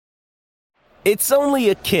It's only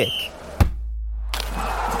a kick,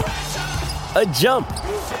 a jump,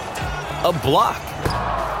 a block.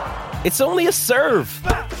 It's only a serve.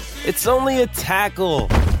 It's only a tackle,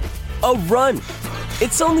 a run.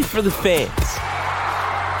 It's only for the fans.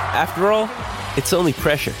 After all, it's only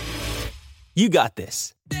pressure. You got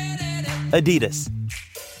this. Adidas.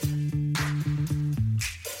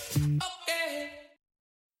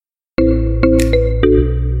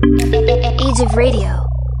 Age of Radio.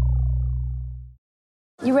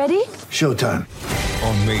 You ready? Showtime.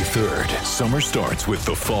 On May 3rd, summer starts with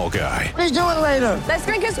The Fall Guy. Let's do it later. Let's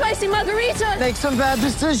drink a spicy margarita. Make some bad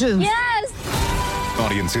decisions. Yes.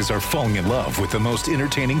 Audiences are falling in love with the most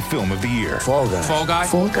entertaining film of the year. Fall Guy. Fall Guy?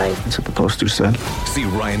 Fall Guy. That's what the poster said. See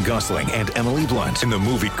Ryan Gosling and Emily Blunt in the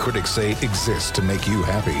movie critics say exists to make you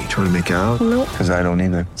happy. Trying to make it out? Nope. Because I don't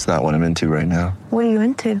either. It's not what I'm into right now. What are you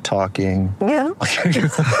into? Talking. Yeah.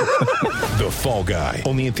 The Fall Guy.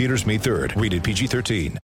 Only in theaters May 3rd. Rated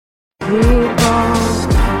PG-13.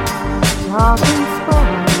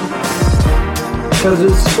 Because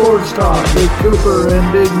it's Sports Talk with Cooper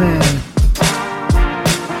and Big Man.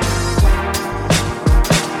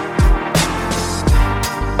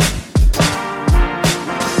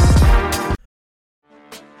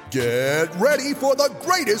 Get ready for the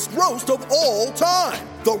greatest roast of all time,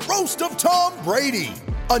 the Roast of Tom Brady,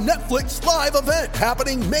 a Netflix live event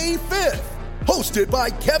happening May 5th. Hosted by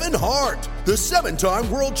Kevin Hart, the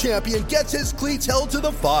 7-time world champion gets his cleats held to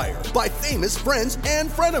the fire by famous friends and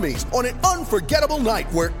frenemies on an unforgettable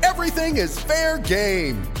night where everything is fair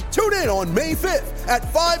game. Tune in on May 5th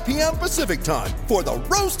at 5 p.m. Pacific time for the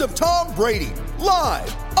Roast of Tom Brady,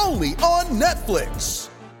 live only on Netflix.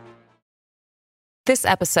 This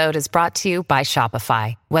episode is brought to you by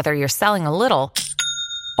Shopify. Whether you're selling a little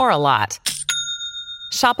or a lot,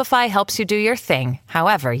 Shopify helps you do your thing,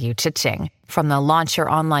 however you cha-ching. From the launch your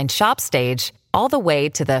online shop stage, all the way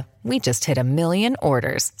to the we just hit 1 million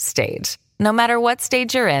orders stage. No matter what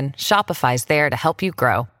stage you're in, Shopify's there to help you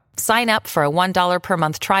grow. Sign up for a $1 per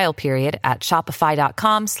month trial period at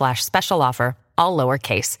shopify.com/special offer, all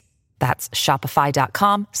lowercase. That's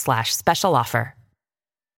shopify.com/special offer.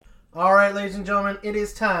 All right, ladies and gentlemen, it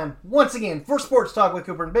is time once again for Sports Talk with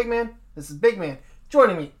Cooper and Big Man. This is Big Man.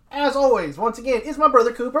 Joining me, as always, once again, is my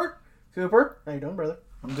brother Cooper. Cooper, how you doing, brother?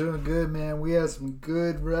 I'm doing good, man. We have some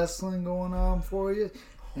good wrestling going on for you.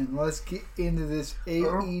 And let's get into this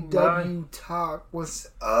AEW talk. What's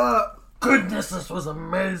up? Goodness, this was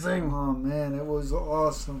amazing. Oh, man, it was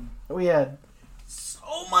awesome. We had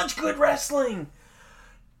so much good wrestling,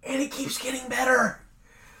 and it keeps getting better.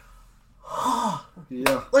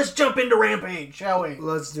 Yeah. Let's jump into Rampage, shall we?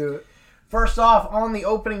 Let's do it. First off, on the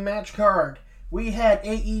opening match card, we had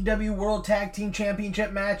AEW World Tag Team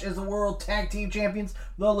Championship match as the World Tag Team Champions,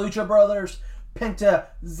 the Lucha Brothers. Penta,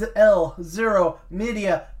 El-Zero,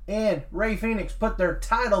 Media, and Rey Fenix put their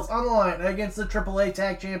titles on the line against the AAA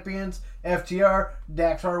Tag Champions, FTR,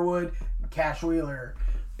 Dax Harwood, and Cash Wheeler.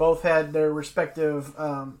 Both had their respective,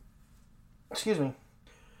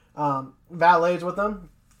 valets with them.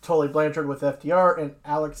 Tully Blanchard with FTR and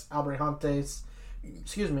Alex Abrahantes,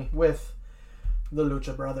 with the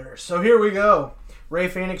Lucha Brothers. So here we go. Rey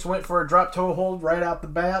Fenix went for a drop toe hold right out the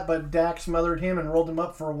bat, but Dax smothered him and rolled him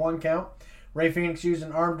up for a 1 count. Rey Fenix used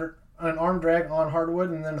an arm drag on Hardwood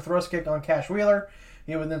and then a thrust kick on Cash Wheeler.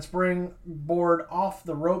 He would then springboard off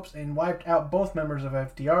the ropes and wiped out both members of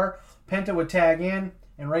FTR. Penta would tag in,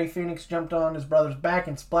 and Rey Fenix jumped on his brother's back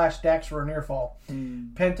and splashed Dax for a near fall.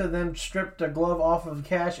 Penta then stripped a glove off of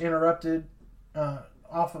Cash, stripped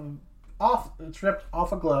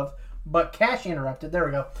off a glove, but Cash interrupted. There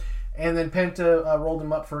we go. And then Penta rolled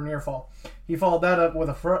him up for a near fall. He followed that up with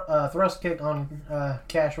a thrust kick on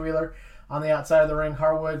Cash Wheeler. On the outside of the ring,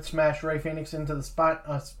 Harwood smashed Rey Fenix into the spine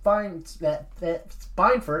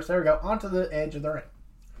first. There we go, onto the edge of the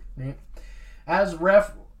ring. As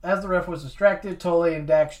the ref was distracted, Tully and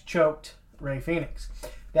Dax choked Rey Fenix.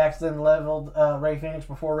 Dax then leveled Rey Fenix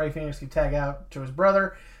before Rey Fenix could tag out to his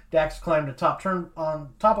brother. Dax climbed on top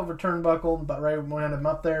of a turnbuckle, but Rey wound him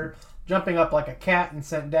up there, jumping up like a cat and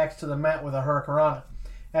sent Dax to the mat with a hurricanrana.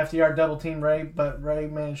 FTR double-teamed Rey, but Rey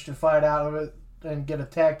managed to fight out of it and get a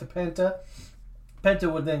tag to Penta.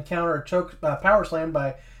 Penta would then counter a choke power slam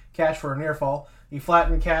by Cash for a near fall. He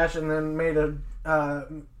flattened Cash and then made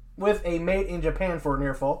with a made in Japan for a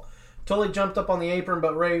near fall. Tully jumped up on the apron,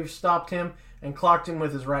 but Rey stopped him and clocked him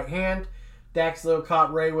with his right hand. Dax, though,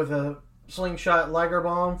 caught Rey with a slingshot Liger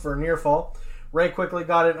bomb for a near fall. Rey quickly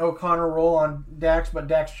got an O'Connor roll on Dax, but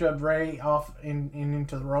Dax shoved Rey off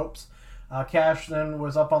into the ropes. Cash then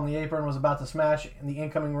was up on the apron, was about to smash the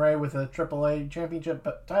incoming Rey with a AAA championship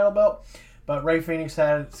title belt, but Rey Fenix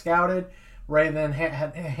had it scouted. Ray then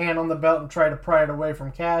had a hand on the belt and tried to pry it away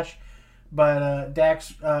from Cash, but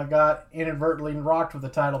Dax got inadvertently rocked with the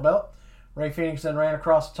title belt. Ray Phoenix then ran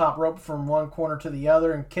across the top rope from one corner to the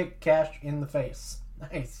other and kicked Cash in the face.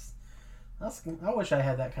 Nice. I wish I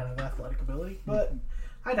had that kind of athletic ability, but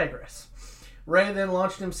I digress. Ray then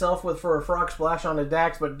launched himself for a frog splash onto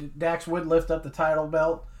Dax, but Dax would lift up the title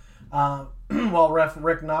belt while ref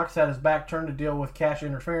Rick Knox had his back turned to deal with Cash's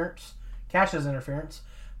interference.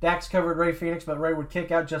 Dax covered Ray Phoenix, but Ray would kick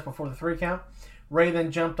out just before the 3 count. Ray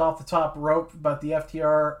then jumped off the top rope, but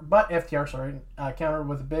FTR countered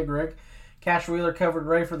with a big rig. Cash Wheeler covered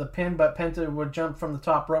Ray for the pin, but Penta would jump from the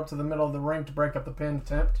top rope to the middle of the ring to break up the pin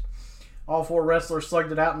attempt. All 4 wrestlers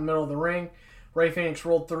slugged it out in the middle of the ring. Ray Phoenix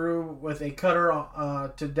rolled through with a cutter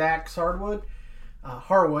to Dax Harwood. I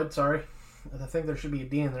think there should be a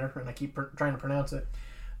D in there, and I keep trying to pronounce it.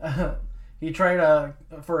 He tried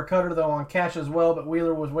for a cutter, though, on Cash as well, but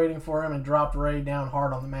Wheeler was waiting for him and dropped Ray down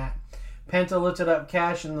hard on the mat. Penta lifted up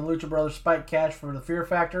Cash, and the Lucha Brothers spiked Cash for the Fear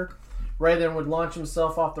Factor. Ray then would launch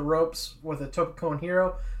himself off the ropes with a Topicone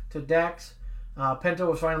Hero to Dax. Penta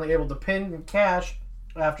was finally able to pin Cash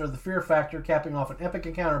after the Fear Factor, capping off an epic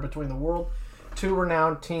encounter between the World 2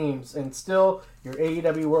 renowned teams. And still, your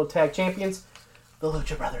AEW World Tag Champions, the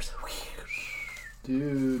Lucha Brothers.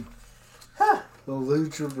 Dude. The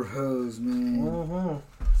Lucha Bros, man. Mm-hmm.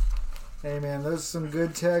 Hey, man, there's some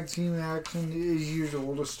good tag team action as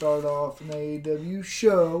usual to start off an AEW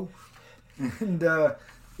show. And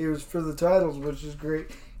it was for the titles, which is great.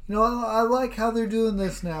 You know, I like how they're doing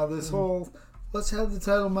this now. This whole, let's have the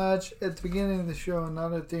title match at the beginning of the show and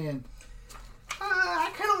not at the end.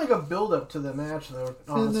 I kind of like a build-up to the match, though,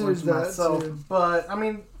 honestly, to myself. Too. But, I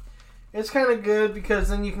mean, it's kind of good because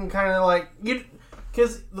then you can kind of like...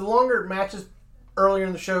 Because the longer matches earlier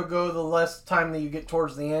in the show go, the less time that you get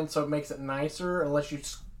towards the end, so it makes it nicer, unless you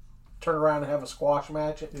turn around and have a squash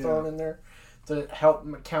match thrown in there to help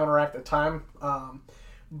counteract the time.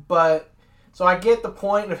 But, so I get the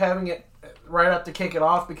point of having it right up to kick it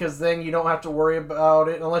off, because then you don't have to worry about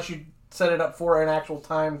it, unless you set it up for an actual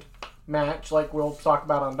timed match, like we'll talk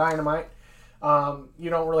about on Dynamite. You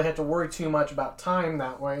don't really have to worry too much about time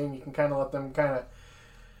that way, and you can kind of let them kind of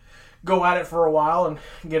go at it for a while and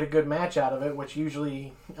get a good match out of it, which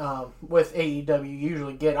usually, with AEW, you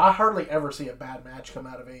usually get. I hardly ever see a bad match come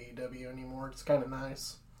out of AEW anymore. It's kind of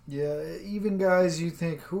nice. Yeah, even guys you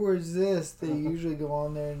think, who is this? They usually go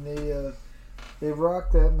on there and they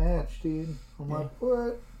rock that match, dude. I'm like,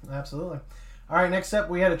 what? Absolutely. All right, next up,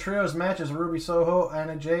 we had a trios match as Ruby Soho,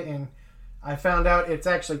 Anna Jay, and I found out it's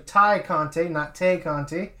actually Ty Conti, not Tay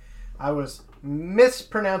Conti. I was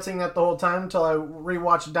mispronouncing that the whole time until I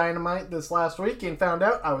rewatched Dynamite this last week and found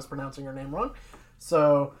out I was pronouncing her name wrong.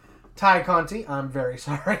 So, Ty Conti, I'm very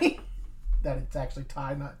sorry that it's actually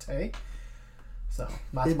Ty, not Tay. So,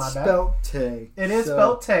 that's my bad. It's spelled Tay. It is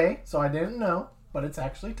spelled Tay, so I didn't know, but it's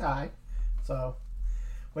actually Ty. So,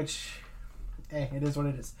 which, it is what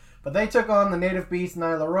it is. But they took on the Native Beast,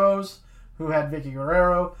 Nyla Rose, who had Vicky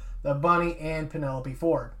Guerrero, the Bunny, and Penelope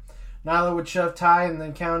Ford. Nyla would shove Ty and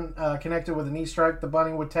then connected with a knee strike. The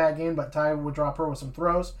Bunny would tag in, but Ty would drop her with some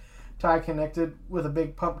throws. Ty connected with a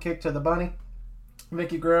big pump kick to the Bunny.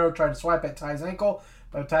 Vicky Guerrero tried to swipe at Ty's ankle,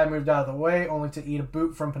 but Ty moved out of the way, only to eat a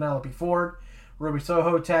boot from Penelope Ford. Ruby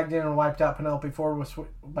Soho tagged in and wiped out Penelope Ford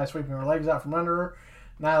by sweeping her legs out from under her.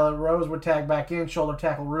 Nyla Rose would tag back in, shoulder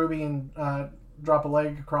tackle Ruby, and drop a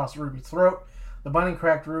leg across Ruby's throat. The Bunny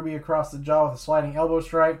cracked Ruby across the jaw with a sliding elbow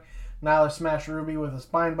strike. Nyla smashed Ruby with a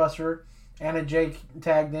spine buster. Anna Jay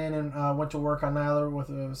tagged in and went to work on Nyla with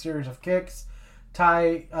a series of kicks.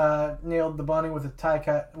 Ty nailed the Bunny with a Ty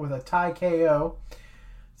KO.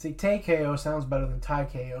 See, Tay KO sounds better than Ty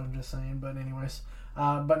KO, I'm just saying. But anyways.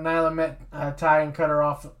 But Nyla met Ty and cut her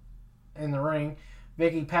off in the ring.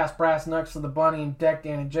 Vicky passed brass knucks to the Bunny and decked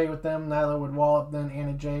Anna Jay with them. Nyla would wallop then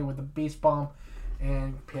Anna Jay with the Beast Bomb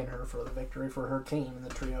and pin her for the victory for her team in the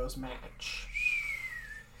trios match.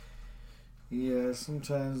 Yeah,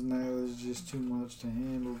 sometimes Nyla's just too much to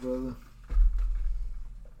handle, brother.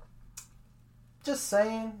 Just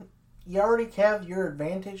saying, you already have your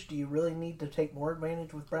advantage. Do you really need to take more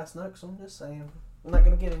advantage with brass knucks? I'm just saying. I'm not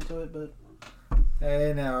going to get into it, but...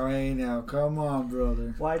 Hey now, come on,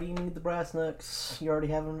 brother. Why do you need the brass knucks? You already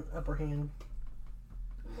have an upper hand.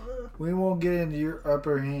 We won't get into your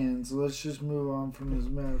upper hands. Let's just move on from this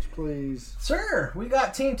match, please. Sir, we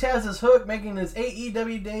got Team Taz's Hook making his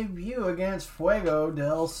AEW debut against Fuego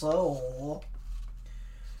del Sol.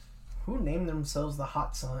 Who named themselves the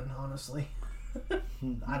Hot Sun, honestly?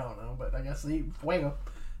 I don't know, but I guess the Fuego.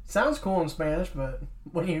 Sounds cool in Spanish, but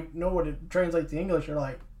when you know what it translates to English, you're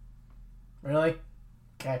like, really?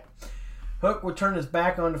 Okay. Hook would turn his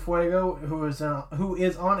back onto Fuego, who is on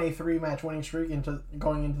a 3-match winning streak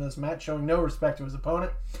going into this match, showing no respect to his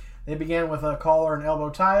opponent. They began with a collar and elbow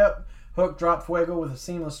tie-up. Hook dropped Fuego with a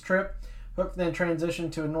seamless trip. Hook then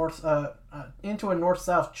transitioned to into a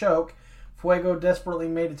north-south choke. Fuego desperately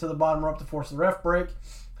made it to the bottom rope to force the ref break.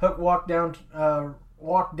 Hook walked down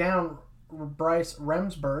Bryce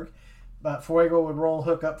Remsburg, but Fuego would roll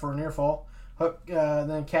Hook up for a near fall. Hook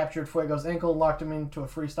then captured Fuego's ankle and locked him into a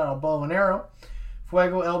freestyle bow and arrow.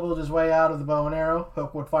 Fuego elbowed his way out of the bow and arrow.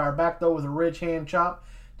 Hook would fire back, though, with a ridge hand chop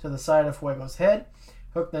to the side of Fuego's head.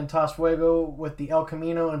 Hook then tossed Fuego with the El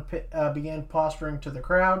Camino and began posturing to the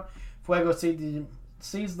crowd. Fuego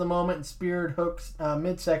seized the moment and speared Hook's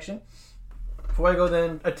midsection. Fuego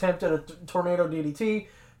then attempted a tornado DDT,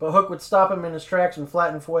 but Hook would stop him in his tracks and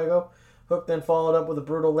flatten Fuego. Hook then followed up with a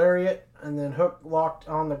brutal lariat, and then Hook locked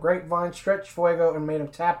on the grapevine, stretched Fuego, and made him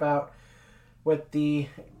tap out with the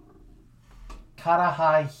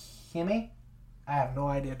Katahahime. I have no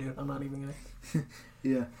idea, dude. I'm not even gonna.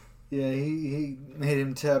 Yeah, he made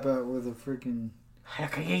him tap out with a freaking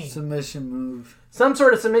submission move. Some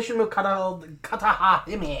sort of submission move called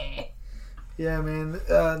Katahahime. Yeah, man.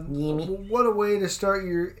 What a way to start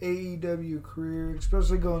your AEW career,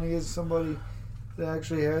 especially going against somebody that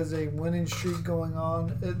actually has a winning streak going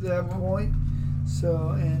on at that point. So,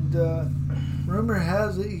 and rumor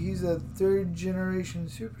has it he's a third-generation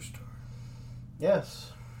superstar.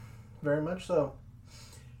 Yes, very much so.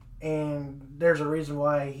 And there's a reason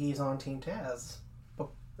why he's on Team Taz.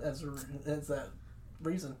 That's that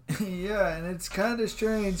reason. Yeah, and it's kind of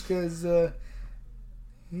strange because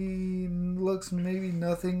he looks maybe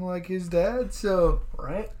nothing like his dad, so...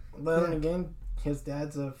 Right? But then again, his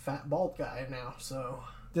dad's a fat, bald guy now, so...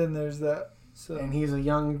 Then there's that. So. And he's a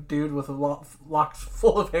young dude with locks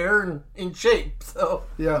full of hair and in shape, so...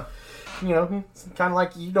 Yeah. You know, it's kind of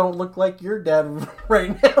like you don't look like your dad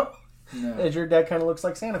right now. No. As your dad kind of looks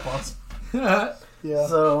like Santa Claus. Yeah.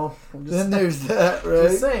 So... Then there's that, right?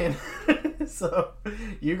 Just saying. So,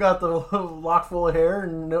 you got the lock full of hair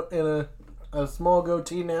and a small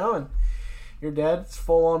goatee now, and your dad's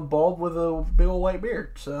full on bald with a big old white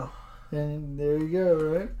beard. So, and there you go,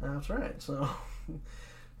 right? That's right. So,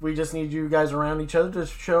 we just need you guys around each other to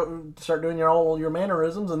start doing all your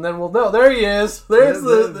mannerisms, and then we'll know. There he is. There's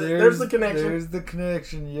the connection. There's the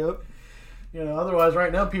connection. Yep. You know, otherwise,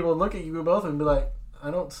 right now, people would look at you both and be like,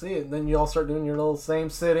 "I don't see it." And then you all start doing your little same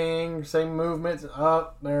sitting, same movements. Oh,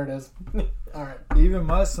 there it is. All right. Even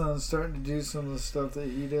my son's starting to do some of the stuff that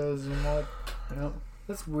he does, and like, yep.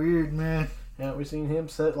 That's weird, man. Yeah, we've seen him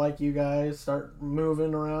sit like you guys, start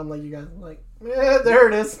moving around like you guys. Like, yeah, there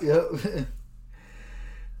it is. Yep.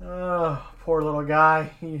 Oh, poor little guy.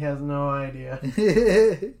 He has no idea.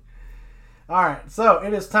 All right, so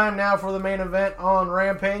it is time now for the main event on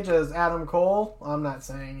Rampage as Adam Cole. I'm not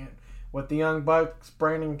saying it. With the Young Bucks,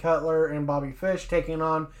 Brandon Cutler, and Bobby Fish taking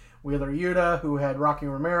on Wheeler Yuta, who had Rocky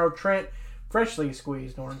Romero, Trent, freshly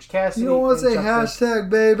squeezed Orange Cassidy. You don't want to say hashtag,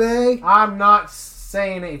 baby? I'm not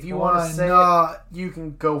saying it. If you want to say not? it, you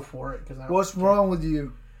can go for it. What's wrong with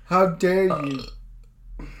you? How dare you?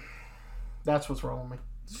 That's what's wrong with me.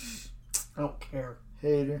 I don't care.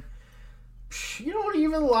 Hater. You don't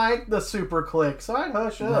even like the Super Click, so I'd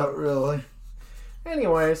hush up. Not really.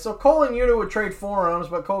 Anyway, so Cole and Yuta would trade forearms,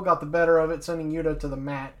 but Cole got the better of it, sending Yuta to the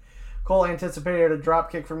mat. Cole anticipated a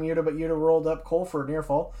drop kick from Yuta, but Yuta rolled up Cole for a near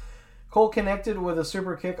fall. Cole connected with a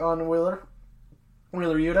super kick on Wheeler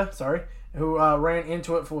Yuta, who ran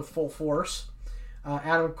into it with full force.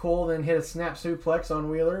 Adam Cole then hit a snap suplex on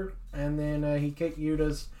Wheeler, and then he kicked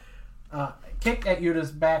at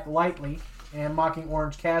Yuta's back lightly, and mocking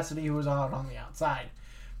Orange Cassidy, who was out on the outside.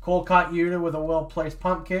 Cole caught Yuta with a well-placed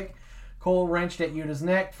pump kick. Cole wrenched at Yuta's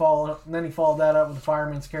neck, then he followed that up with a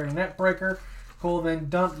fireman's carry neck breaker. Cole then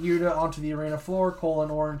dumped Yuta onto the arena floor. Cole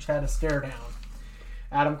and Orange had a stare down.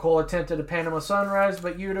 Adam Cole attempted a Panama Sunrise,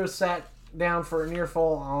 but Yuta sat down for a near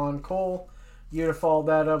fall on Cole. Yuta followed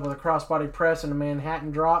that up with a crossbody press and a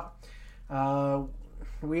Manhattan drop.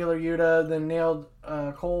 Wheeler Yuta then nailed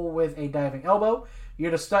Cole with a diving elbow.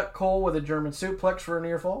 Yuta stuck Cole with a German suplex for a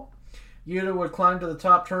near fall. Yuta would climb to the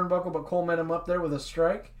top turnbuckle, but Cole met him up there with a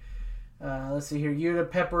strike. Let's see here. Yuta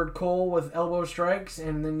peppered Cole with elbow strikes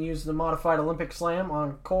and then used the modified Olympic Slam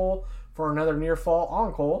on Cole for another near fall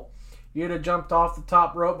on Cole. Yuta jumped off the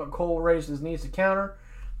top rope, but Cole raised his knees to counter.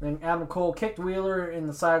 Then Adam Cole kicked Wheeler in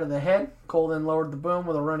the side of the head. Cole then lowered the boom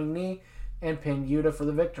with a running knee and pinned Yuta for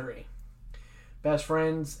the victory. Best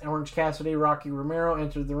friends Orange Cassidy, Rocky Romero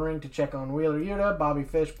entered the ring to check on Wheeler Yuta. Bobby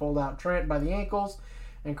Fish pulled out Trent by the ankles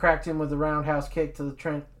and cracked him with a roundhouse kick to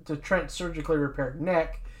Trent's surgically repaired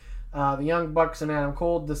neck. The Young Bucks and Adam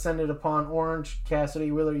Cole descended upon Orange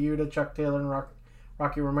Cassidy, Wheeler Yuta, Chuck Taylor, and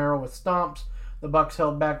Rocky Romero with stomps. The Bucks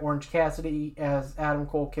held back Orange Cassidy as Adam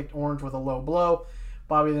Cole kicked Orange with a low blow.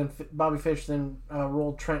 Bobby Fish then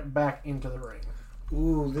rolled Trent back into the ring.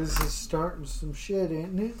 Ooh, this is starting some shit,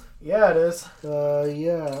 ain't it? Yeah, it is.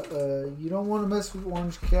 You don't want to mess with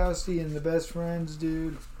Orange Cassidy and the Best Friends,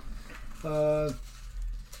 dude.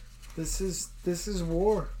 This is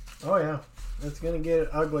war. Oh yeah, it's gonna get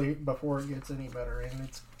ugly before it gets any better, and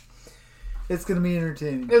it's gonna be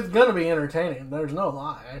entertaining. It's gonna be entertaining. There's no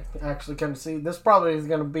lie. I actually can see this probably is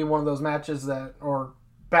gonna be one of those matches or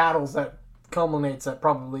battles that culminates at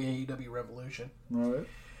probably AEW Revolution.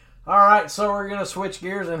 All right, so we're gonna switch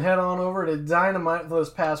gears and head on over to Dynamite for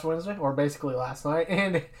this past Wednesday, or basically last night,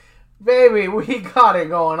 and baby, we got it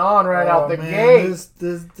going on out the gate.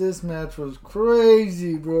 This match was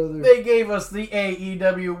crazy, brother. They gave us the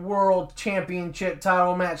AEW World Championship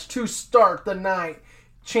title match to start the night.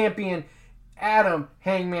 Champion Adam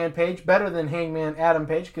Hangman Page, better than Hangman Adam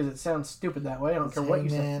Page because it sounds stupid that way. I don't care what you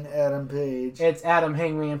say. Hangman Adam Page. It's Adam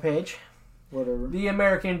Hangman Page. Whatever. The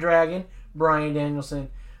American Dragon, Bryan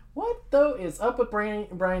Danielson. What, though, is up with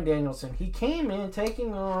Bryan Danielson? He came in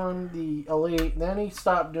taking on the Elite, then he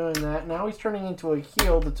stopped doing that. Now he's turning into a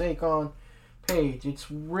heel to take on Page.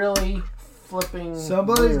 It's really flipping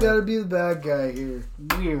Somebody's got to be the bad guy here.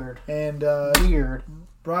 Weird. And weird.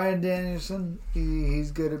 Bryan Danielson,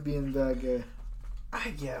 he's good at being the bad guy. I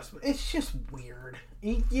guess, but it's just weird.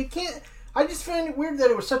 You can't... I just find it weird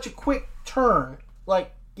that it was such a quick turn.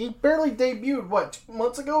 Like, he barely debuted, 2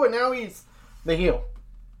 months ago, and now he's the heel.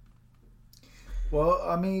 Well,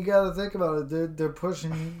 I mean, you got to think about it. They're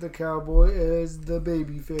pushing the Cowboy as the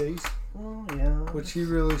baby face. Oh, yeah. Which he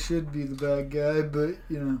really should be the bad guy, but,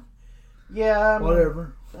 Yeah,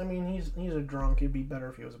 whatever. I mean, he's a drunk. It'd be better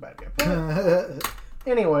if he was a bad guy. But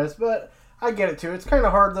anyways, but I get it, too. It's kind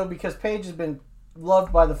of hard, though, because Page has been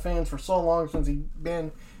loved by the fans for so long since he's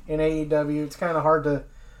been in AEW. It's kind of hard to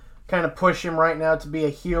kind of push him right now to be a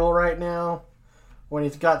heel right now, when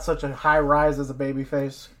he's got such a high rise as a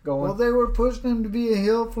babyface going. Well, they were pushing him to be a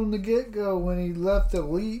heel from the get-go when he left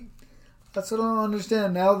Elite. That's what I don't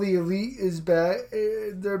understand. Now the Elite is bad.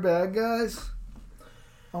 They're bad guys.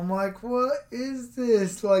 I'm like, what is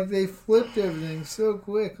this? Like, they flipped everything so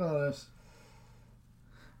quick on us.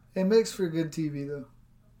 It makes for good TV, though.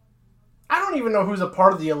 I don't even know who's a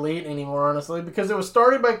part of the Elite anymore, honestly, because it was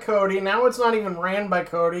started by Cody. Now it's not even ran by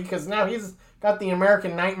Cody, because now he's got the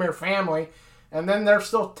American Nightmare family. And then they're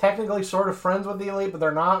still technically sort of friends with the Elite, but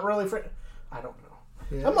they're not really friends. I don't know.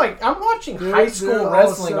 Yeah. I'm watching high school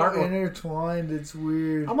wrestling, aren't we? Intertwined, it's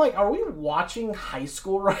weird. I'm like, are we watching high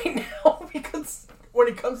school right now? Because when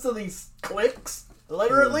it comes to these clicks,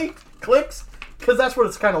 literally clicks, because that's what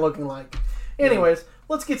it's kind of looking like. Anyways,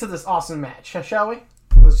 let's get to this awesome match, shall we?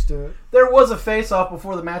 Let's do it. There was a face-off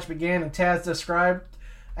before the match began, and Taz described,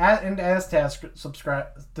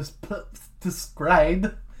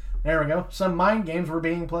 there we go, some mind games were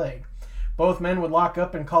being played. Both men would lock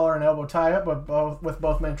up and collar and elbow tie-up, with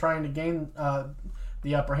both men trying to gain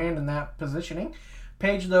the upper hand in that positioning.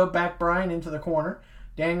 Page, though, backed Bryan into the corner.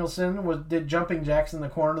 Danielson did jumping jacks in the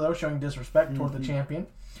corner, though, showing disrespect toward the champion.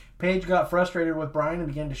 Page got frustrated with Bryan and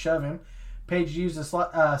began to shove him. Page used a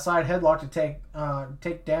side headlock to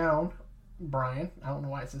take down Bryan. I don't know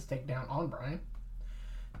why it says take down on Bryan.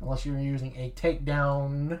 Unless you're using a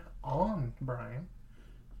takedown on Bryan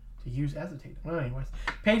to use as a takedown. Well, anyways.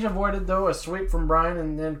 Page avoided, though, a sweep from Bryan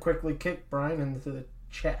and then quickly kicked Bryan into the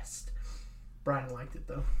chest. Bryan liked it,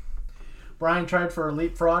 though. Bryan tried for a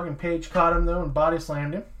leapfrog, and Page caught him, though, and body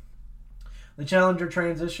slammed him. The challenger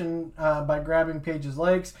transitioned by grabbing Page's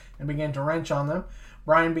legs and began to wrench on them.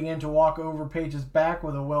 Bryan began to walk over Page's back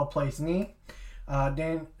with a well-placed knee.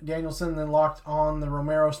 Danielson then locked on the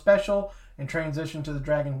Romero special and transitioned to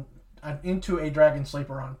into a dragon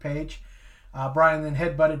sleeper on Page. Bryan then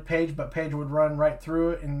headbutted Page, but Page would run right through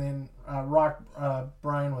it and then rock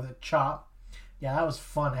Bryan with a chop. Yeah, that was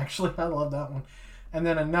fun, actually. I love that one. And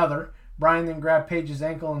then another. Bryan then grabbed Page's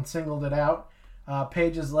ankle and singled it out.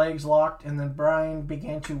 Page's legs locked, and then Bryan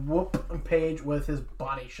began to whoop Page with his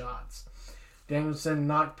body shots. Danielson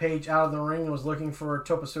knocked Page out of the ring and was looking for a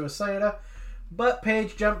Topa Suicida, but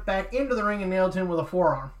Page jumped back into the ring and nailed him with a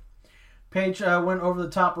forearm. Page went over the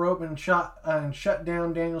top rope and shut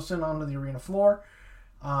down Danielson onto the arena floor.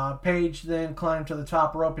 Page then climbed to the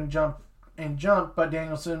top rope and jumped, but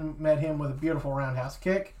Danielson met him with a beautiful roundhouse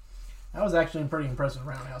kick. That was actually a pretty impressive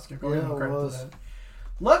roundhouse kick. Yeah, it was.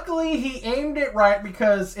 Luckily, he aimed it right,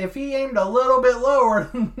 because if he aimed a little bit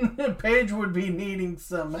lower, Page would be needing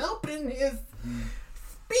some help in his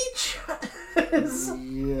speech. Because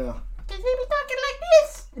Yeah. he be talking like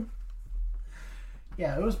this.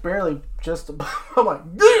 Yeah, it was barely just a... I'm like,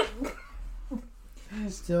 damn!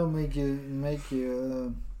 Still make your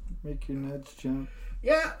nuts jump.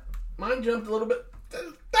 Yeah, mine jumped a little bit. That's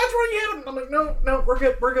where you hit him. I'm like, no, we're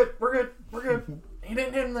good. He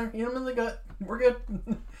didn't hit him there. He hit him in the gut. We're good.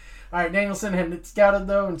 All right, Danielson had scouted,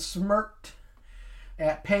 though, and smirked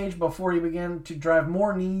at Page before he began to drive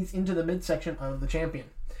more knees into the midsection of the champion.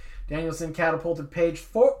 Danielson catapulted Page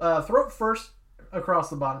throat first across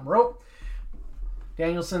the bottom rope.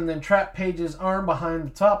 Danielson then trapped Page's arm behind the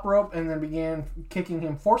top rope and then began kicking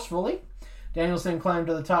him forcefully. Danielson climbed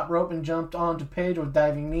to the top rope and jumped onto Page with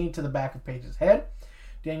diving knee to the back of Page's head.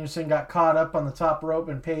 Danielson got caught up on the top rope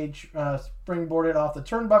and Page springboarded off the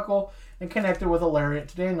turnbuckle and connected with a lariat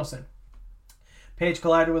to Danielson. Page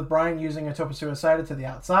collided with Bryan using a tope suicida to the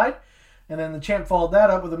outside, and then the champ followed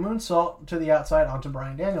that up with a moonsault to the outside onto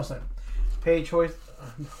Bryan Danielson. Page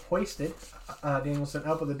hoisted Danielson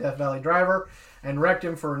up with a Death Valley driver and wrecked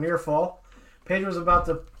him for a near fall. Page was about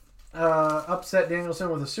to upset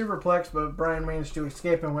Danielson with a superplex, but Bryan managed to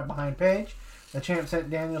escape and went behind Page. The champ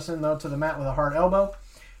sent Danielson, though, to the mat with a hard elbow.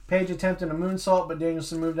 Page attempted a moonsault, but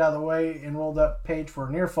Danielson moved out of the way and rolled up Page for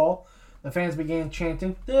a near fall. The fans began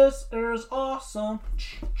chanting, "This is awesome."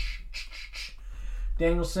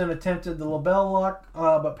 Danielson attempted the label lock,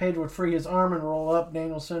 but Page would free his arm and roll up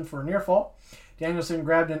Danielson for a near fall. Danielson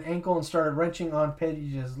grabbed an ankle and started wrenching on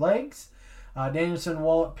Page's legs. Danielson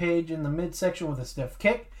walloped Page in the midsection with a stiff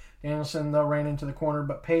kick. Danielson, though, ran into the corner,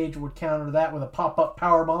 but Page would counter that with a pop-up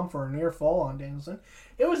powerbomb for a near fall on Danielson.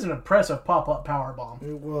 It was an impressive pop-up powerbomb.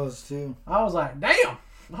 It was, too. I was like, damn,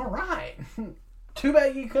 all right. Too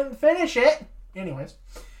bad you couldn't finish it. Anyways,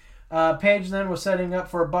 Page then was setting up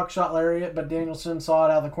for a buckshot lariat, but Danielson saw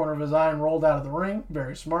it out of the corner of his eye and rolled out of the ring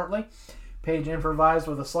very smartly. Page improvised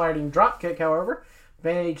with a sliding drop kick, however.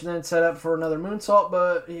 Page then set up for another moonsault,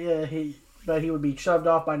 but he would be shoved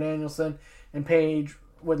off by Danielson, and Page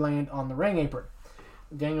would land on the ring apron.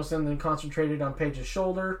 Danielson then concentrated on Page's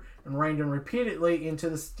shoulder and rammed him repeatedly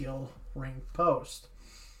into the steel ring post.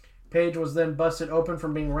 Page was then busted open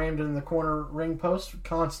from being rammed into the corner ring post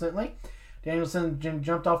constantly. Danielson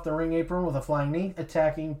jumped off the ring apron with a flying knee,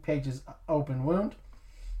 attacking Page's open wound.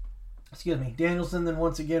 Danielson then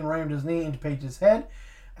once again rammed his knee into Page's head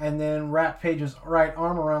and then wrapped Page's right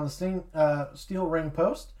arm around the steel ring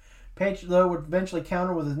post. Page, though, would eventually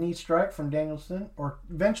counter with a knee strike from Danielson, or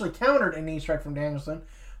eventually countered a knee strike from Danielson.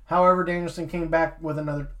 However, Danielson came back with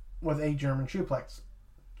a German suplex.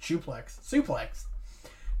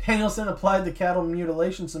 Danielson applied the cattle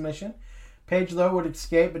mutilation submission. Page, though, would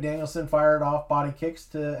escape, but Danielson fired off body kicks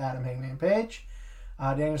to Adam Hangman Page.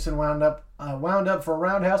 Danielson wound up for a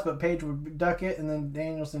roundhouse, but Page would duck it, and then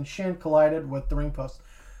Danielson's shin collided with the ring post.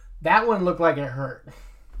 That one looked like it hurt.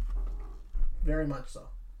 Very much so.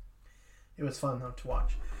 It was fun, though, to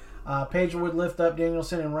watch. Page would lift up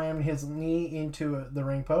Danielson and ram his knee into the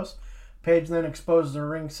ring post. Page then exposed the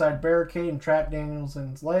ringside barricade and trapped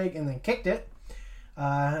Danielson's leg and then kicked it.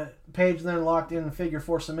 Page then locked in the figure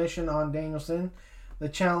 4 submission on Danielson. The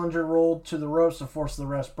challenger rolled to the ropes to force the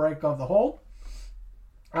ref's break of the hold.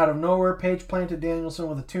 Out of nowhere, Page planted Danielson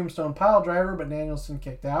with a tombstone pile driver, but Danielson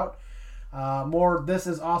kicked out. More "This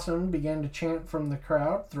is awesome" began to chant from the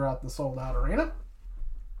crowd throughout the sold-out arena.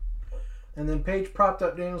 And then Page propped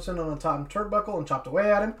up Danielson on the top turnbuckle and chopped away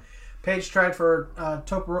at him. Page tried for a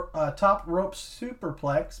top rope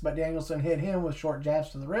superplex, but Danielson hit him with short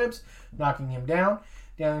jabs to the ribs, knocking him down.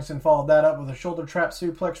 Danielson followed that up with a shoulder trap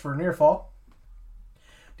suplex for a near fall.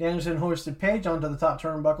 Danielson hoisted Page onto the top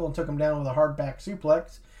turnbuckle and took him down with a hard back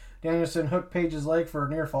suplex. Danielson hooked Page's leg for a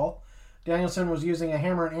near fall. Danielson was using a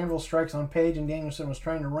hammer and anvil strikes on Page, and Danielson was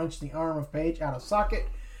trying to wrench the arm of Page out of socket,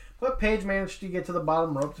 but Page managed to get to the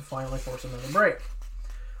bottom rope to finally force another break.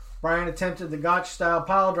 Bryan attempted the Gotch-style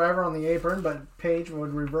pile driver on the apron, but Page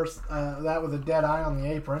would reverse that with a dead eye on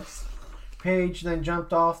the apron. Page then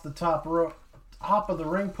jumped off the top of the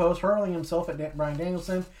ring post, hurling himself at Bryan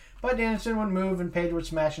Danielson, but Danielson would move and Page would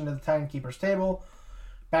smash into the timekeeper's table.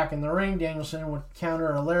 Back in the ring, Danielson would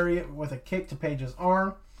counter a lariat with a kick to Page's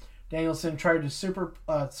arm. Danielson tried to suplex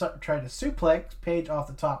Page off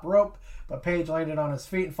the top rope, but Page landed on his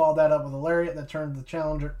feet and followed that up with a lariat that turned the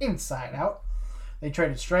challenger inside out. They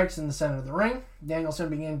traded strikes in the center of the ring. Danielson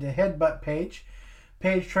began to headbutt Page.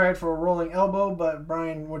 Page tried for a rolling elbow, but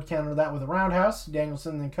Bryan would counter that with a roundhouse.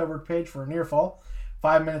 Danielson then covered Page for a near fall.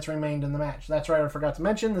 5 minutes remained in the match. That's right, I forgot to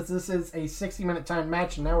mention that this is a 60-minute time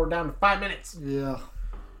match, and now we're down to 5 minutes. Yeah.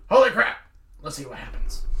 Holy crap. Let's see what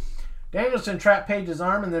happens. Danielson trapped Page's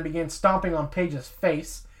arm and then began stomping on Page's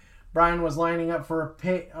face. Bryan was lining up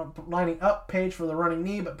Page for the running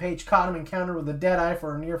knee, but Page caught him and countered with a dead eye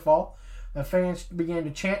for a near fall. The fans began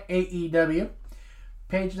to chant AEW.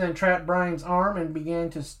 Page then trapped Bryan's arm and began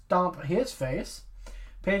to stomp his face.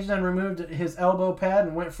 Page then removed his elbow pad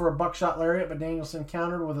and went for a buckshot lariat, but Danielson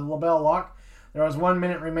countered with a label lock. There was 1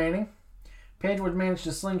 minute remaining. Page would manage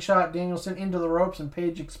to slingshot Danielson into the ropes, and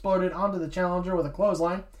Page exploded onto the challenger with a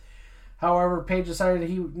clothesline. However, Page decided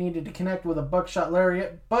he needed to connect with a buckshot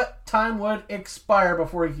lariat, but time would expire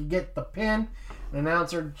before he could get the pin. And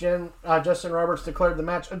announcer Justin Roberts declared the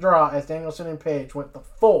match a draw as Danielson and Page went the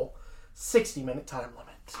full 60-minute time limit.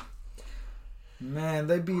 Man,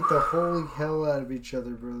 they beat the holy hell out of each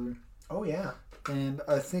other, brother. Oh, yeah. And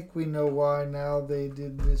I think we know why now they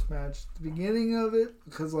did this match at the beginning of it.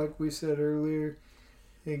 Because like we said earlier,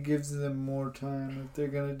 it gives them more time if they're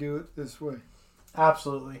going to do it this way.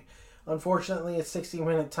 Absolutely. Unfortunately, a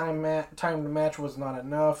 60-minute timed match was not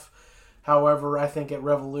enough. However, I think at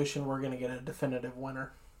Revolution we're going to get a definitive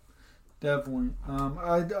winner. Definitely.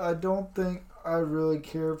 I don't think I really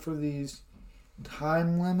care for these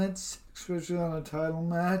time limits, especially on a title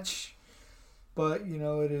match. But, you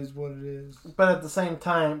know, it is what it is. But at the same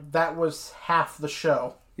time, that was half the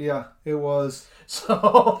show. Yeah, it was.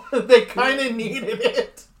 So, they kind of needed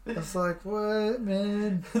it. It's like, what,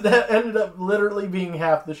 man? That ended up literally being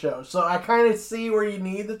half the show. So, I kind of see where you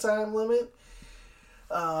need the time limit.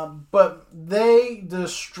 But they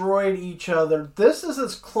destroyed each other. This is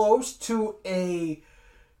as close to a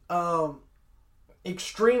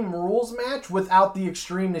Extreme Rules match without the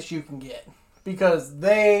extremeness you can get. Because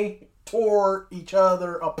they tore each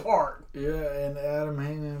other apart. Yeah, and Adam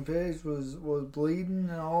Hangman Page was bleeding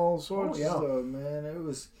and all sorts of stuff,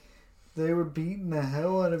 man. They were beating the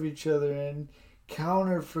hell out of each other and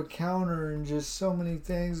counter for counter and just so many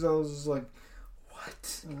things. I was just like, what?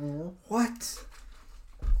 Mm-hmm. What?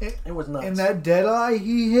 It was nuts. And that dead eye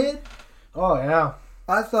he hit? Oh, yeah.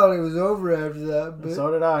 I thought it was over after that, but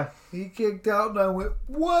so did I. He kicked out and I went,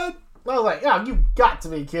 what? I was like, yeah, you got to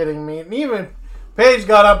be kidding me. And even Page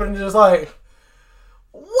got up and just like,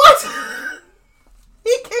 what?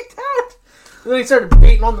 He kicked out. And then he started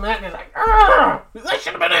beating on the mat and he's like, ah, that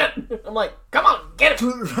should have been it. I'm like, come on, get it.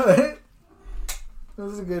 Right? It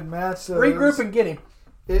was a good match, though. Regroup and get him.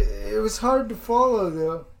 It was hard to follow,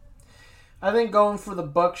 though. I think going for the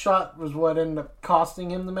buckshot was what ended up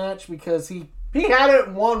costing him the match because he had it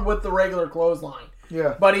won with the regular clothesline.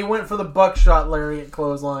 Yeah. But he went for the buckshot lariat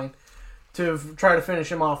clothesline to try to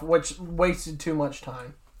finish him off, which wasted too much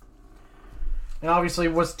time. And obviously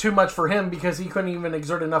was too much for him because he couldn't even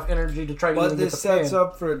exert enough energy to try to even get the pin. But this sets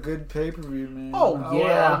up for a good pay-per-view, man. Oh,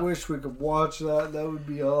 yeah. I wish we could watch that. That would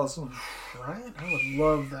be awesome. Right? I would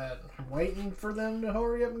love that. I'm waiting for them to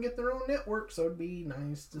hurry up and get their own network, so it'd be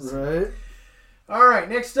nice to see. Right? Alright,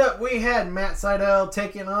 next up we had Matt Sydal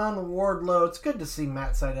taking on Wardlow. It's good to see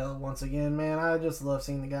Matt Sydal once again, man. I just love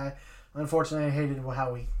seeing the guy. Unfortunately, I hated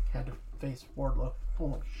how he had to face Wardlow.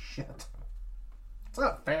 Holy shit. It's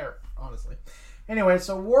not fair, honestly. Anyway,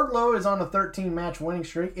 so Wardlow is on a 13-match winning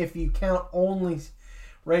streak if you count only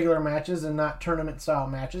regular matches and not tournament-style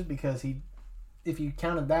matches, because if you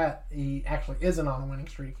counted that, he actually isn't on a winning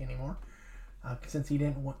streak anymore, since he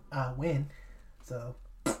didn't win. So,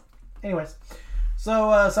 anyways. So,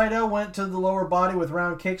 Sydal went to the lower body with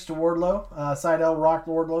round kicks to Wardlow. Sydal rocked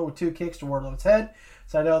Wardlow with 2 kicks to Wardlow's head.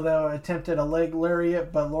 Sydal, though, attempted a leg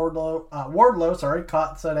lariat, but Wardlow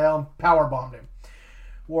caught Sydal and powerbombed him.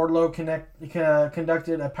 Wardlow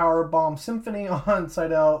conducted a powerbomb symphony on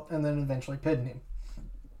Sydal and then eventually pinned him.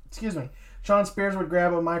 Excuse me. Shawn Spears would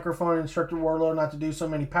grab a microphone and instructed Wardlow not to do so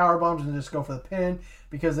many powerbombs and just go for the pin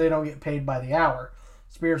because they don't get paid by the hour.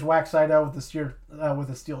 Spears whacked Sydal with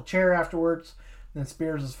a steel chair afterwards. Then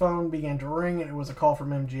Spears' phone began to ring and it was a call from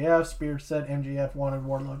MJF. Spears said MJF wanted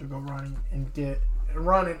Wardlow to go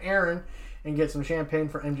run an errand and get some champagne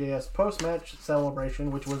for MJF's post-match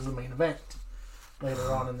celebration, which was the main event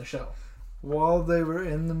later on in the show. While they were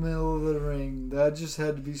in the middle of the ring, that just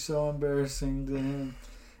had to be so embarrassing to him.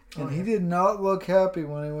 And he did not look happy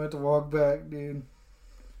when he went to walk back, dude.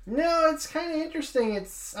 No, it's kind of interesting.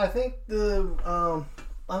 I think Wardlow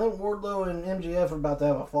and MJF are about to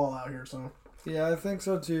have a fallout here soon. Yeah, I think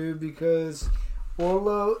so too, because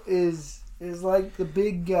Wardlow is like the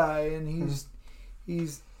big guy, and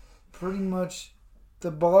he's pretty much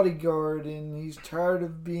the bodyguard, and he's tired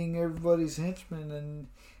of being everybody's henchman,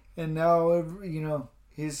 and now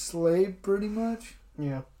his slave pretty much.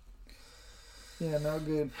 Yeah. Yeah, not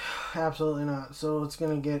good. Absolutely not. So it's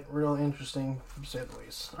gonna get real interesting, to say the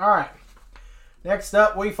least. All right. Next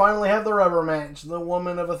up, we finally have the rubber match. The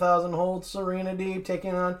woman of 1,000 holds, Serena Deeb,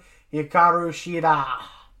 taking on Hikaru Shida.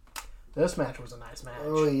 This match was a nice match.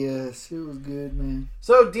 Oh, yes. It was good, man.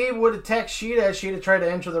 So Deeb would attack Sheeta as Sheeta tried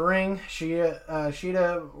to enter the ring.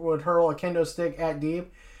 Sheeta would hurl a kendo stick at Deeb.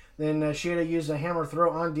 Then Sheeta used a hammer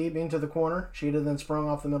throw on Deeb into the corner. Sheeta then sprung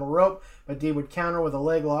off the middle rope, but Deeb would counter with a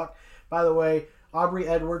leg lock. By the way, Aubrey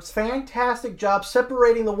Edwards, fantastic job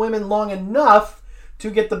separating the women long enough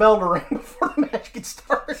to get the bell to ring before the match gets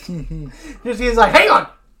started. He's like, hang on,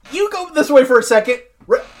 you go this way for a second,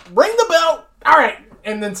 ring the bell, all right,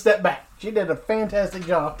 and then step back. She did a fantastic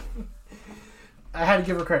job. I had to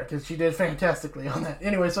give her credit because she did fantastically on that.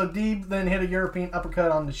 Anyway, so Deeb then hit a European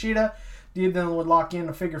uppercut on Sheeta. Deeb then would lock in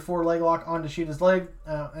a figure 4 leg lock onto Sheeta's leg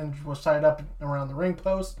and was tied up around the ring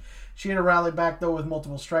post. Sheeta rallied back, though, with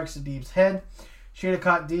multiple strikes to Deeb's head. Sheeta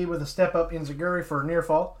caught Deeb with a step-up enziguri for a near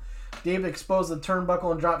fall. Deeb exposed the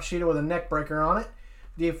turnbuckle and dropped Sheeta with a neck breaker on it.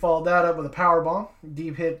 Deeb followed that up with a powerbomb.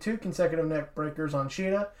 Deeb hit 2 consecutive neck breakers on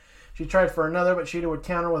Sheeta. She tried for another, but Sheeta would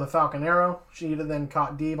counter with a Falcon Arrow. Sheeta then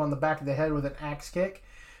caught Deeb on the back of the head with an axe kick.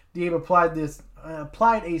 Deeb applied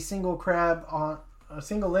a single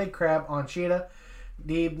leg crab on Sheeta.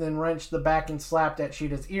 Deeb then wrenched the back and slapped at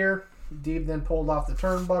Sheeta's ear. Deeb then pulled off the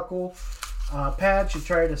turnbuckle pad. She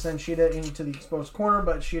tried to send Sheeta into the exposed corner,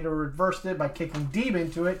 but Sheeta reversed it by kicking Deeb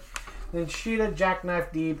into it. Then Sheeta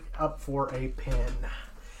jackknifed Deeb up for a pin.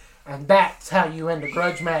 And that's how you end a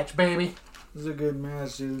grudge match, baby. It was a good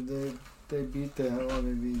match, dude. They beat the hell out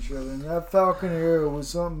of each other. And that Falcon Arrow was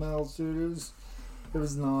something else, dude. It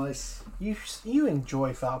was nice. You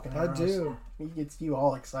enjoy Falcon Arrows. I do. It gets you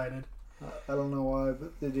all excited. I don't know why,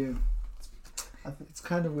 but they do. It's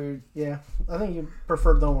kind of weird. Yeah. I think you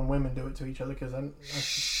prefer though when women do it to each other because I'm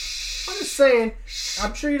just saying.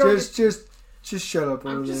 I'm sure you don't. Just shut up.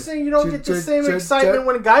 I'm just saying you don't get the same excitement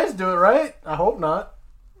when guys do it, right? I hope not.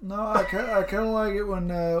 No, I kind of like it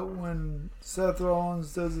when Seth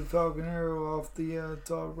Rollins does the Falcon Arrow off the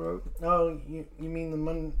top rope. Oh, you mean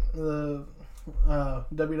the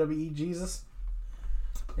WWE Jesus?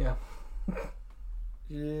 Yeah.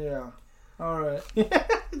 Yeah. All right.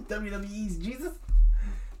 WWE's Jesus.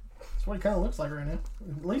 That's what he kind of looks like right now.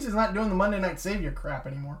 At least he's not doing the Monday Night Savior crap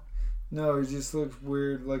anymore. No, he just looks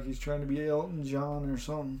weird, like he's trying to be Elton John or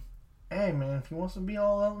something. Hey man, if he wants to be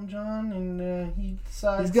all Elton John and he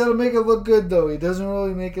decides... He's got to make it look good though. He doesn't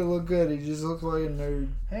really make it look good. He just looks like a nerd.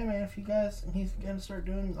 Hey man, if he's going to start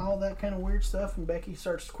doing all that kind of weird stuff and Becky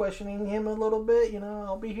starts questioning him a little bit,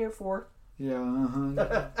 I'll be here for it.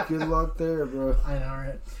 Yeah, good luck there, bro. I know,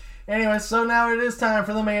 right? Anyway, so now it is time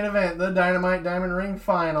for the main event, the Dynamite Diamond Ring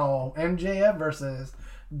Final. MJF versus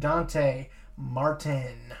Dante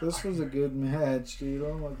Martin. This was a good match, dude.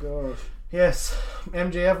 Oh my gosh. Yes,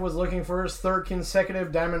 MJF was looking for his 3rd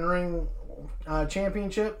consecutive Diamond Ring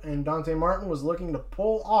championship, and Dante Martin was looking to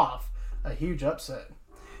pull off a huge upset.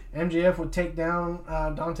 MJF would take down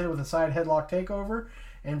Dante with a side headlock takeover.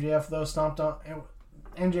 MJF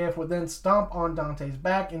would then stomp on Dante's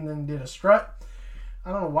back and then did a strut.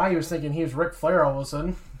 I don't know why he was thinking he was Ric Flair all of a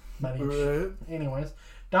sudden. But anyways,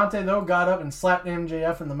 Dante though got up and slapped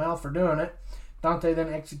MJF in the mouth for doing it. Dante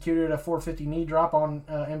then executed a 450 knee drop on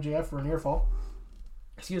MJF for a near fall.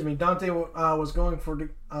 Dante was going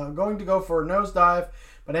to go for a nosedive,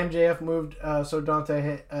 but MJF moved, so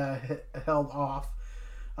Dante held off.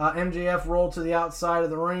 MJF rolled to the outside of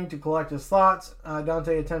the ring to collect his thoughts.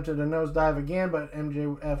 Dante attempted a nosedive again, but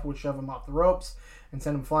MJF would shove him off the ropes and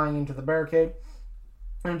send him flying into the barricade.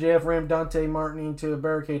 MJF rammed Dante Martin into a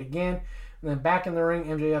barricade again. And then back in the ring,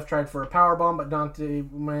 MJF tried for a powerbomb, but Dante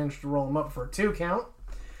managed to roll him up for a 2 count.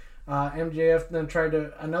 MJF then tried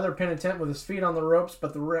another pin attempt with his feet on the ropes,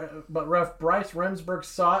 but ref Bryce Remsburg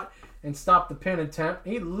saw it and stopped the pin attempt.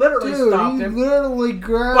 He literally stopped him. He literally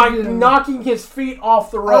grabbed by him. knocking his feet off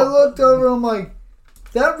the rope. I looked over and I'm like,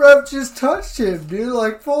 that ref just touched him, dude.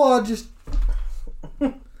 Like, full on just...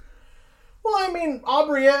 Well, I mean,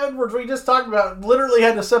 Aubrey Edwards, we just talked about, literally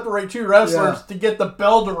had to separate 2 wrestlers to get the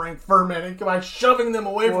bell to ring for a minute by shoving them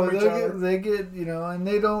away from each other. They get, and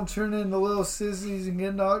they don't turn into little sissies and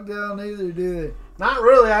get knocked down either, do they? Not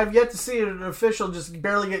really. I've yet to see an official just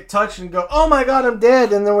barely get touched and go, oh my God, I'm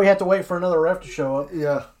dead. And then we have to wait for another ref to show up.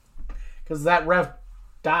 Yeah. Because that ref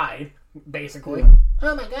died, basically. Yeah.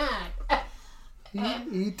 Oh my God.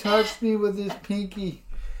 He touched me with his pinky.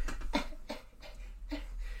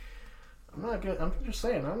 I'm just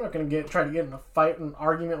saying, I'm not going to try to get in a fight and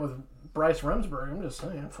argument with Bryce Remsburg. I'm just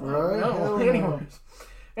saying. Right? No.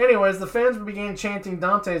 Anyways, the fans began chanting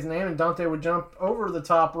Dante's name, and Dante would jump over the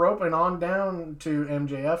top rope and on down to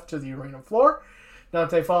MJF to the arena floor.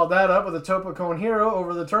 Dante followed that up with a Topa Con Hero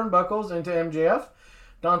over the turnbuckles into MJF.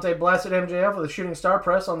 Dante blasted MJF with a shooting star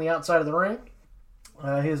press on the outside of the ring.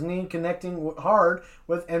 His knee connecting hard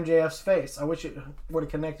with MJF's face. I wish it would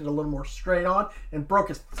have connected a little more straight on and broke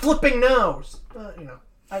his flipping nose.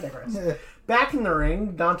 I digress. Back in the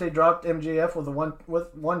ring, Dante dropped MJF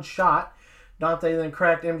with one shot. Dante then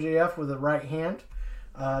cracked MJF with a right hand.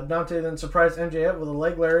 Dante then surprised MJF with a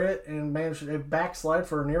leg lariat and managed a backslide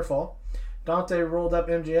for a near fall. Dante rolled up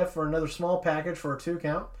MJF for another small package for a 2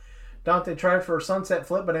 count. Dante tried for a sunset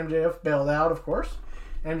flip, but MJF bailed out, of course.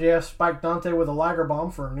 MJF spiked Dante with a Liger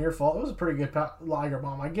Bomb for a near fall. It was a pretty good Liger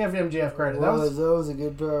Bomb. I give MJF credit. That was a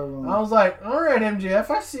good power bomb. I was like, all right, MJF,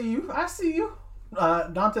 I see you.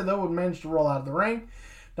 Dante, though, would manage to roll out of the ring.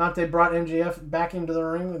 Dante brought MJF back into the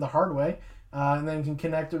ring the hard way, and then he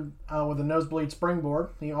connected with a nosebleed springboard.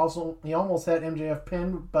 He almost had MJF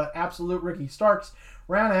pinned, but Absolute Ricky Starks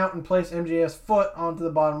ran out and placed MJF's foot onto the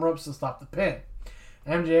bottom ropes to stop the pin.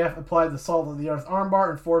 MJF applied the Salt of the Earth armbar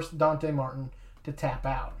and forced Dante Martin to tap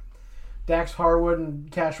out. Dax Harwood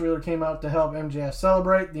and Cash Wheeler came out to help MJF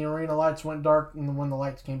celebrate. The arena lights went dark when the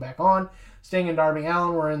lights came back on. Sting and Darby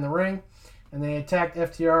Allin were in the ring, and they attacked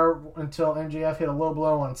FTR until MJF hit a low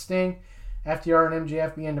blow on Sting. FTR and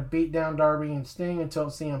MJF began to beat down Darby and Sting until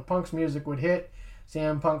CM Punk's music would hit.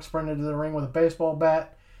 CM Punk sprinted to the ring with a baseball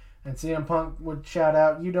bat, and CM Punk would shout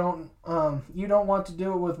out, "You don't want to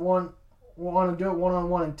do it with want to do it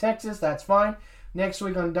one-on-one in Texas? That's fine. Next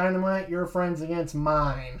week on Dynamite, your friends against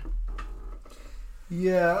mine."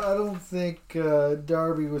 Yeah, I don't think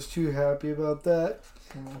Darby was too happy about that.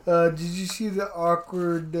 Did you see the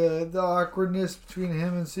awkwardness between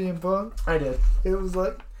him and CM Punk? I did. It was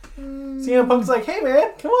like CM Punk's like, "Hey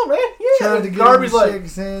man, come on man, yeah." Trying to get Darby's him to like, shake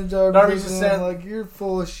his hand. Darby's just saying, like, "You're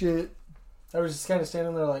full of shit." I was just kind of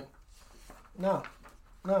standing there like, no.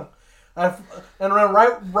 And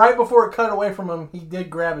right before it cut away from him, he did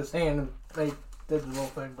grab his hand and they did the little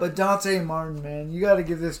thing. But Dante Martin, man, you got to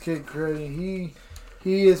give this kid credit. He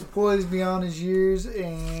is poised beyond his years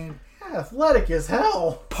and athletic as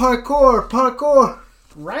hell. Parkour.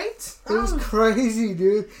 Right? It was crazy,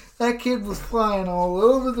 dude. That kid was flying all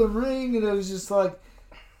over the ring, and it was just like,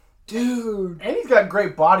 dude. And he's got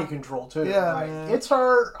great body control, too. Yeah, like, man. It's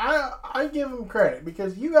hard. I give him credit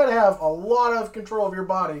because you got to have a lot of control of your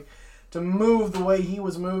body to move the way he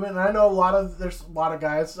was moving. And I know there's a lot of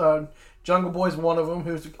guys. Jungle Boy's one of them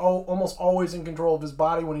who's almost always in control of his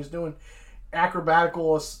body when he's doing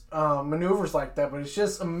acrobatical maneuvers like that. But it's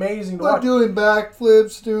just amazing to watch. Doing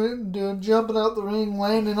backflips, doing jumping out the ring,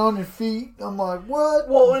 landing on your feet. I'm like, what?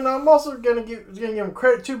 Well, and I'm also gonna give him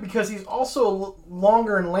credit too because he's also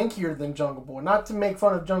longer and lankier than Jungle Boy. Not to make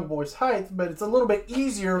fun of Jungle Boy's height, but it's a little bit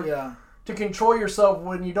easier to control yourself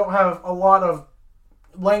when you don't have a lot of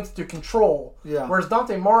length to control. Yeah. Whereas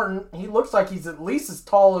Dante Martin, he looks like he's at least as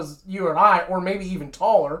tall as you and I, or maybe even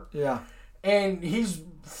taller. Yeah. And he's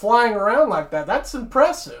flying around like that. That's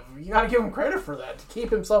impressive. You got to give him credit for that. To keep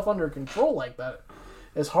himself under control like that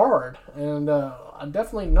is hard. And I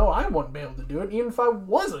definitely know I wouldn't be able to do it. Even if I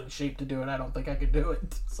was in shape to do it, I don't think I could do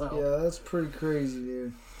it. So yeah, that's pretty crazy,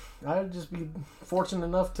 dude. I'd just be fortunate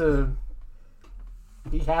enough to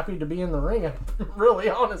be happy to be in the ring, really,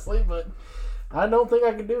 honestly. But I don't think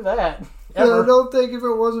I could do that. Ever. Yeah, I don't think if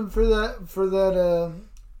it wasn't for that,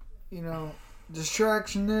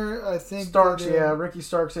 distraction there, I think Starks, Ricky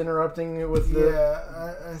Starks interrupting it with the.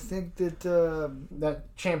 Yeah, I think that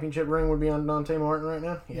that championship ring would be on Dante Martin right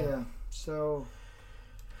now. Yeah. So,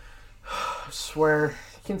 I swear,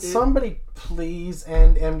 can somebody please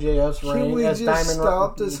end MJF's reign can we as just Diamond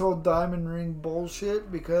stop this whole Diamond Ring bullshit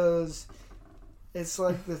because it's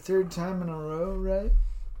like the 3rd time in a row, right?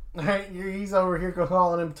 He's over here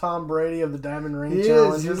calling him Tom Brady of the Diamond Ring He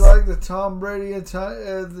Challenges. is. He's like the Tom Brady of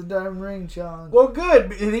the Diamond Ring Challenge. Well,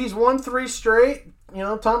 good. He's won 3 straight.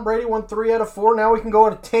 Tom Brady won 3 out of 4. Now we can go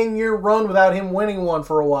on a 10-year run without him winning one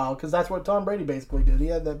for a while because that's what Tom Brady basically did. He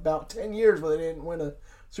had about 10 years where they didn't win a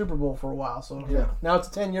Super Bowl for a while. So now it's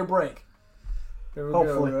a 10-year break. There we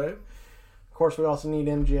Hopefully. go, right? Of course, we also need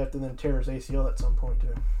MJF to then tear his ACL at some point,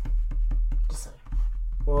 too. Just saying.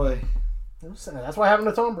 Boy. That's what happened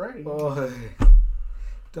to Tom Brady. Boy.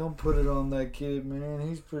 Don't put it on that kid, man.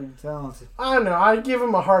 He's pretty talented. I know. I give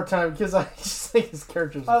him a hard time because I just think his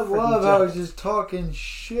character's I love how he's just talking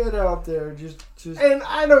shit out there. Just. And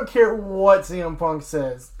I don't care what CM Punk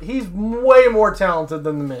says. He's way more talented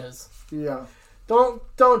than The Miz. Yeah.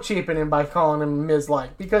 Don't cheapen him by calling him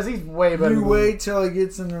Miz-like because he's way better. You wait till he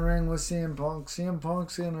gets in the ring with CM Punk. CM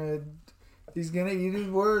Punk's he's gonna eat his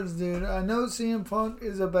words, dude. I know CM Punk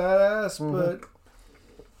is a badass, but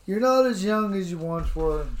you're not as young as you once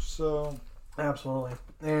were. So absolutely,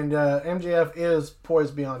 and MJF is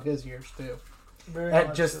poised beyond his years too. Very at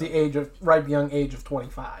much just so. the age of young age of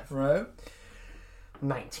 25. Right.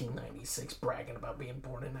 1996 bragging about being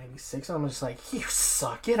born in 96. I'm just like, you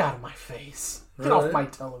suck. Get out of my face. Get off my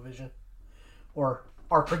television. Or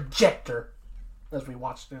our projector, as we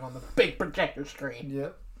watched it on the big projector screen.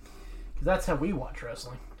 Yep. Because that's how we watch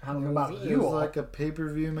wrestling. I don't know about It you was all. like a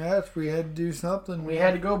pay-per-view match. We had to do something. We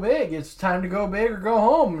had to go big. It's time to go big or go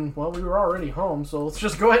home. And, well, we were already home, so let's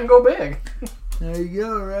just go ahead and go big. There you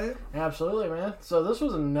go, right? Absolutely, man. So this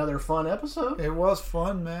was another fun episode. It was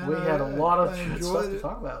fun, man. We had a lot of I good stuff enjoyed to it.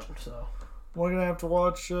 talk about. So We're gonna have to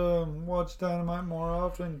watch Dynamite more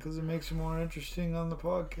often because it makes it more interesting on the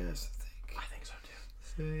podcast. I think so too.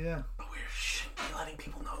 So yeah. But we shouldn't be letting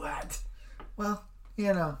people know that. Well,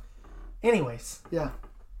 you know. Anyways, Yeah.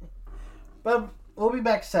 but we'll be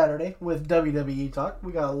back Saturday with WWE talk.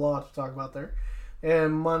 We got a lot to talk about there,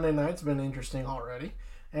 and Monday night's been interesting already.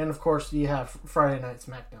 And of course, you have Friday Night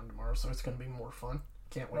SmackDown tomorrow, so it's going to be more fun.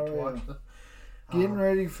 Can't wait to watch the. Getting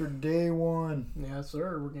ready for day one. Yes,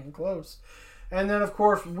 sir. We're getting close. And then, of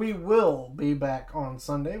course, we will be back on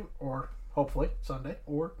Sunday, or hopefully Sunday,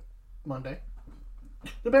 or Monday,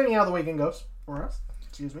 depending how the weekend goes for us.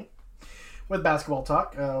 Excuse me. With basketball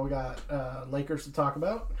talk, we got Lakers to talk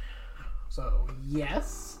about. So,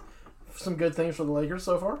 yes. Some good things for the Lakers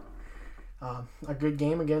so far. A good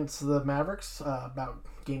game against the Mavericks. About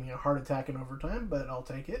gave me a heart attack in overtime, but I'll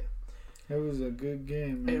take it. It was a good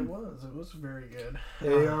game, man. It was very good.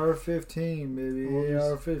 AR-15, baby. We'll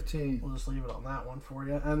AR-15. We'll just leave it on that one for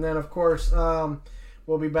you. And then, of course,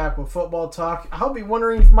 we'll be back with football talk. I'll be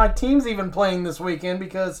wondering if my team's even playing this weekend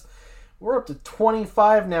because we're up to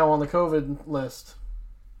 25 now on the COVID list.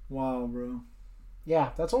 Wow, bro.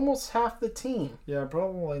 Yeah, that's almost half the team. Yeah,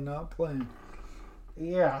 probably not playing.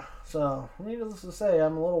 Yeah, so needless to say,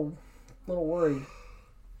 I'm a little worried.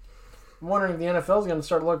 I'm wondering if the NFL is going to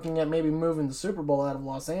start looking at maybe moving the Super Bowl out of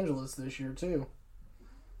Los Angeles this year too,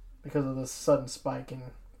 because of this sudden spike in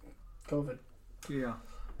COVID. Yeah.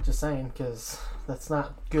 Just saying, because that's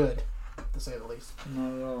not good, to say the least.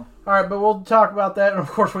 Not at all. All right, but we'll talk about that, and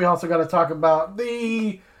of course, we also got to talk about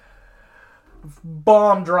the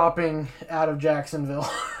bomb dropping out of Jacksonville.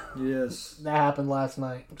 Yes. That happened last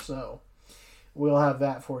night, so we'll have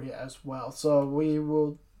that for you as well. So we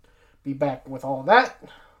will be back with all of that,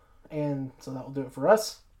 and so that will do it for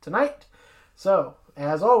us tonight. So,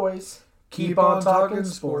 as always, keep on talking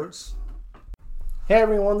sports. Hey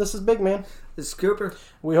everyone, this is Big Man. This is Cooper.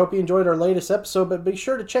 We hope you enjoyed our latest episode, but be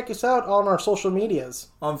sure to check us out on our social medias.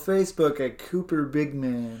 On Facebook at Cooper Big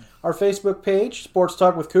Man. Our Facebook page, Sports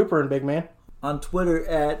Talk with Cooper and Big Man. On Twitter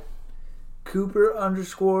at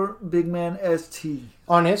Cooper_Big Man ST.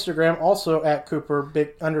 On Instagram, also at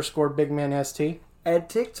Cooper_Big Man ST. At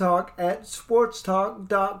TikTok at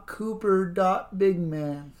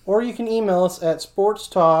sportstalk.cooper.bigman. Or you can email us at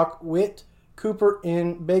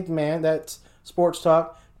sportstalkwithCooperNBigman. That's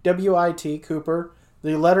sportstalk, W-I-T, Cooper,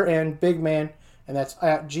 the letter N, Big Man, and that's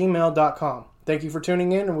at gmail.com. Thank you for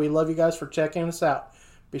tuning in, and we love you guys for checking us out.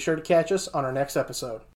 Be sure to catch us on our next episode.